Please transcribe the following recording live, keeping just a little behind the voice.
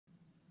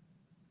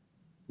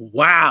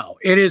Wow,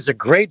 it is a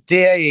great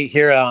day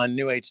here on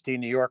New HD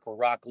New York, where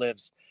rock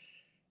lives,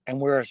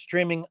 and we're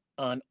streaming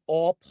on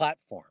all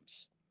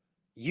platforms: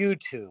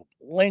 YouTube,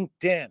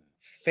 LinkedIn,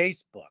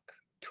 Facebook,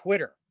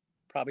 Twitter,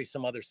 probably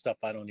some other stuff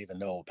I don't even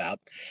know about.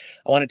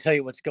 I want to tell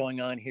you what's going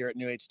on here at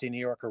New HD New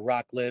York, where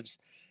rock lives.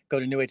 Go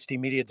to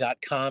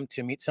newhdmedia.com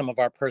to meet some of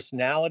our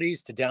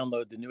personalities, to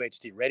download the New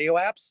HD radio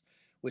apps,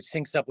 which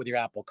syncs up with your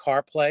Apple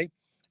CarPlay,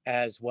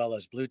 as well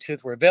as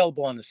Bluetooth. We're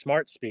available on the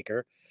smart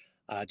speaker.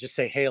 Just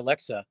say, "Hey,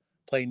 Alexa,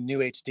 play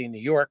New HD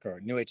New York or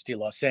New HD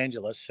Los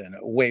Angeles," and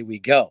away we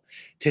go.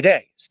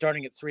 Today,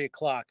 starting at 3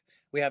 o'clock,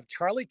 we have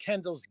Charlie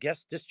Kendall's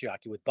guest disc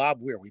jockey with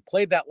Bob Weir. We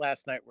played that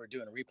last night. We're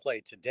doing a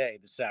replay today,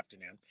 this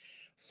afternoon,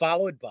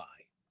 followed by,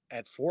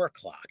 at 4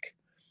 o'clock,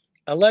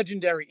 a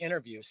legendary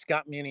interview,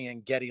 Scott Muni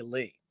and Geddy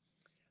Lee.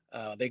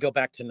 They go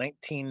back to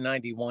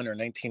 1991 or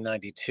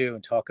 1992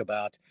 and talk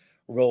about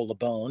Roll the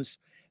Bones.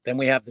 Then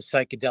we have the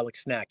psychedelic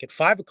snack. At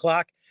 5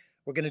 o'clock,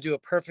 we're going to do a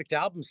perfect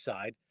album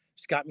side.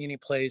 Scott Muni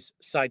plays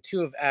side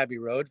 2 of Abbey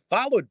Road,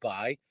 followed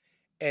by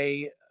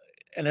an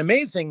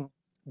amazing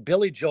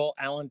Billy Joel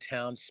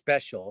Allentown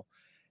special,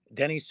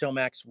 Denny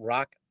Somac's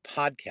Rock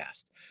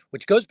Podcast,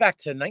 which goes back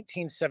to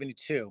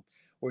 1972,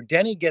 where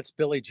Denny gets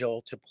Billy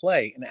Joel to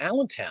play in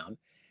Allentown.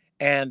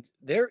 And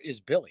there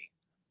is Billy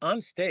on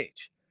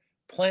stage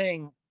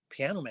playing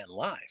Piano Man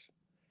live.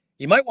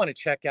 You might want to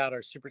check out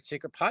our super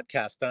secret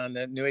podcast on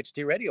the New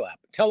HD radio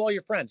app. Tell all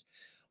your friends.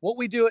 What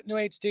we do at New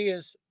HD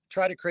is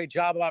try to create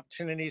job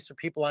opportunities for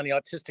people on the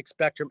autistic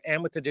spectrum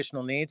and with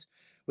additional needs.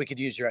 We could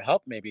use your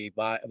help, maybe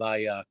by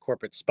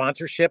corporate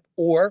sponsorship,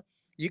 or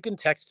you can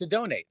text to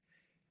donate.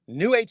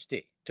 New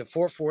HD to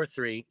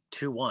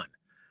 44321.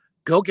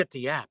 Go get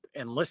the app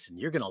and listen.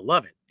 You're going to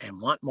love it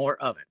and want more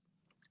of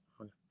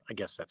it. I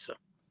guess that's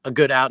a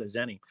good out as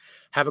any.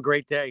 Have a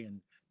great day,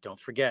 and don't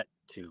forget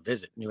to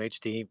visit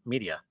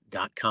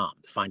newhdmedia.com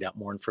to find out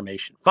more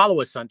information.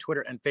 Follow us on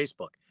Twitter and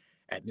Facebook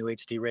at New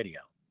HD Radio.